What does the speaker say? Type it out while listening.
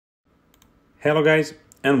Hello guys,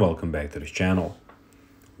 and welcome back to this channel,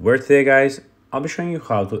 where today guys, I'll be showing you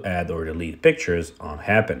how to add or delete pictures on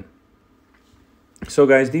Happn. So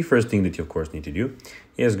guys, the first thing that you of course need to do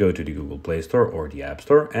is go to the Google Play Store or the App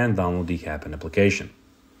Store and download the Happn application.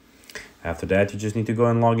 After that, you just need to go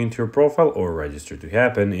and log into your profile or register to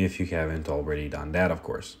Happn if you haven't already done that, of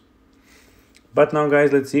course. But now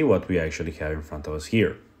guys, let's see what we actually have in front of us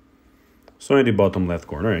here. So in the bottom left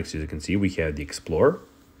corner, as you can see, we have the Explore.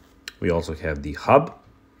 We also have the Hub.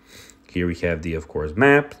 Here we have the, of course,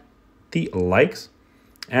 Map, the Likes,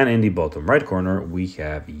 and in the bottom right corner, we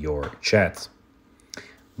have your chats.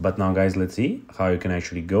 But now, guys, let's see how you can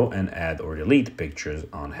actually go and add or delete pictures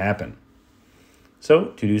on Happn. So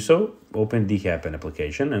to do so, open the Happn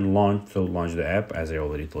application and launch the app, as I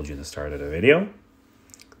already told you in the start of the video.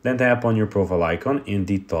 Then tap on your profile icon in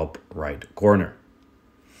the top right corner.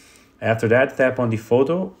 After that, tap on the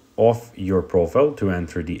photo of your profile to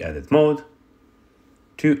enter the edit mode.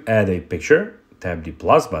 To add a picture, tap the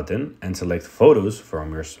plus button and select photos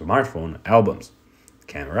from your smartphone albums,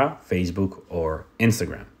 camera, Facebook, or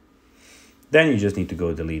Instagram. Then you just need to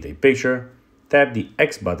go delete a picture, tap the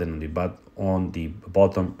X button on the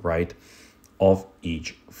bottom right of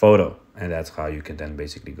each photo, and that's how you can then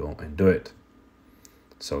basically go and do it.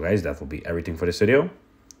 So guys, that will be everything for this video.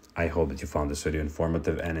 I hope that you found this video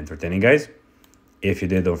informative and entertaining, guys. If you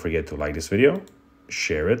did, don't forget to like this video,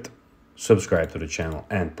 share it, subscribe to the channel,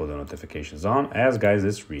 and put the notifications on, as guys,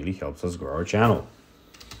 this really helps us grow our channel.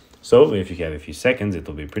 So if you have a few seconds, it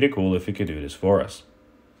will be pretty cool if you could do this for us.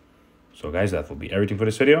 So guys, that will be everything for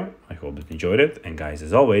this video. I hope that you enjoyed it. And guys,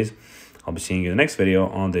 as always, I'll be seeing you in the next video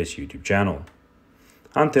on this YouTube channel.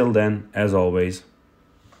 Until then, as always,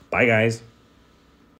 bye guys.